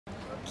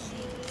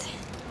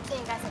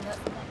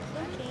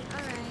Okay,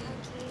 alright.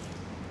 Okay.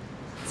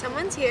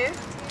 Someone's here.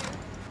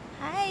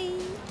 Hi.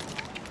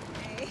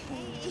 Hey.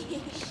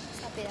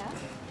 Stop it,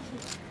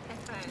 High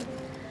five.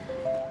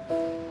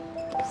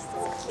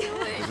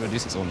 It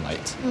produces its own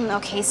light.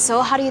 Okay,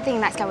 so how do you think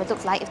the night sky would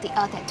look like if the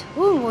Earth had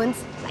two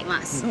moons like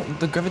Mars? No,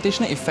 the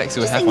gravitational effects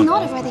it will Just have on... ignore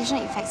the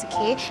gravitational effects,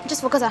 okay?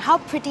 Just focus on how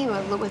pretty it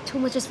will look with two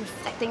moons just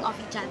reflecting off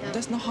each other.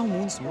 That's not how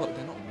moons work,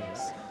 they're not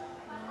moons.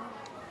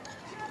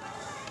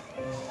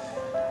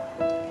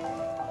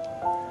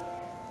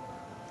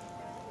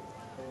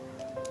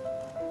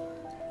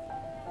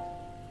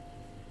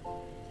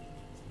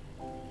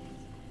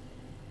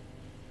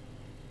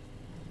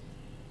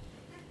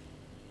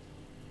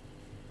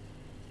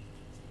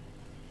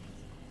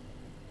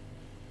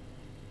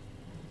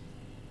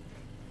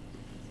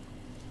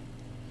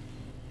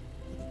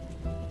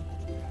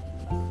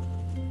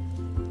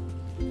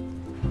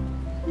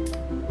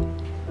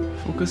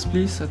 Focus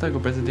please, I thought I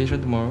got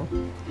presentation tomorrow.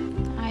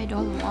 I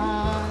don't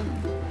want.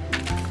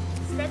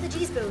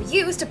 Strategies we'll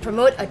use to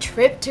promote a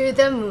trip to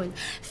the moon.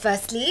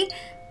 Firstly,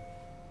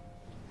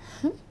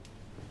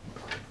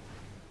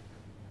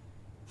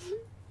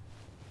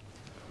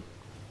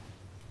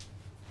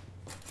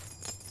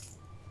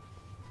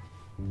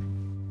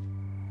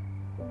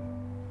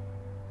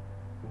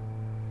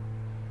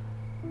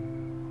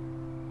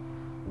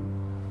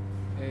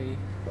 Hey.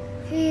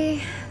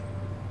 hey,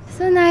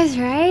 so nice,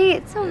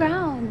 right? So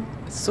round.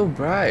 It's so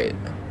bright.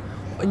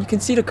 And you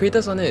can see the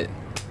craters on it.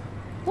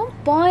 What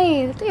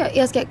point? I think your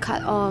ears get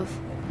cut off.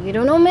 You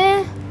don't know,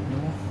 man? No.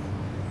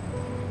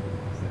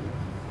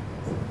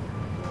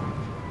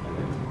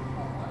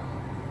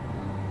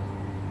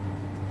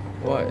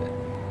 What?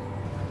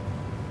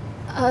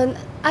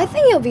 I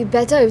think it'll be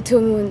better with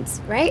two moons,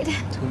 right?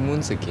 2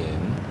 moons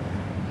again?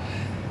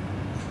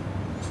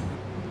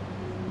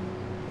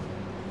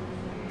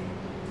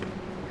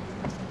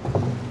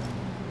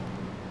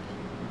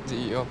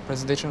 Did your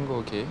presentation go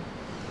okay?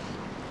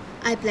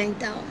 I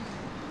blanked out.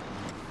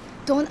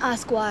 Don't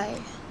ask why.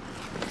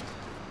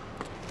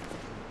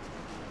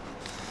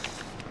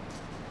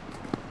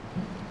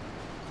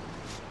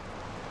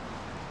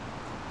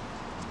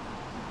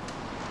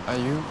 Are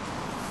you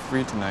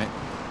free tonight?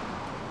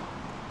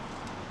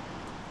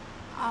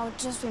 I'll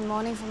just be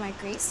mourning for my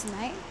grades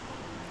tonight.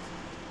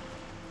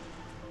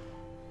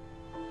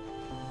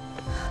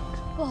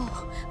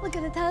 Oh, look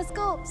at the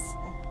telescopes.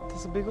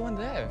 There's a bigger one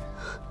there.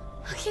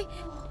 Okay,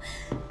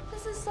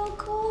 this is so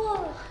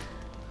cool.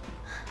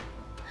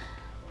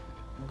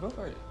 Go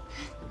for it.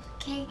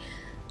 Okay.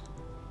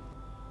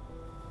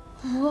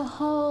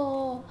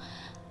 Whoa,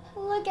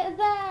 look at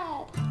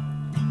that.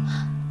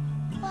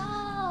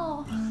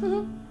 Wow.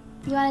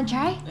 You wanna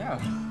try? Yeah.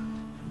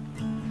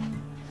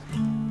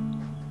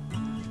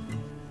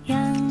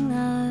 Young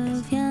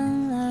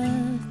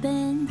love,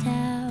 bent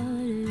out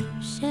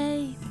of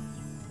shape.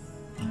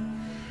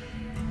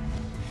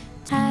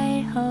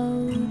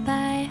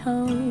 I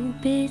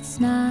hope it's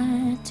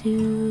not too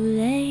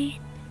late.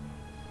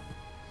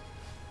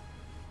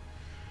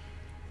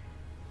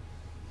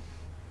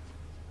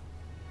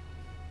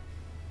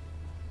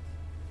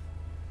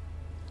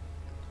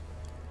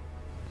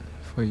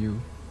 For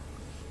you.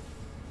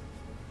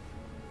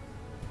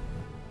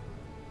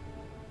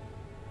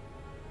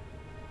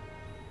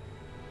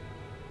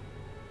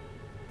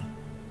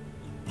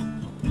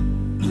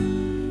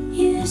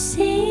 You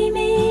see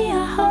me,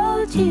 I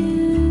hold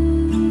you.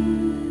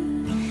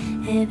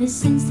 Ever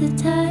since the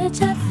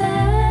touch I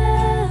felt.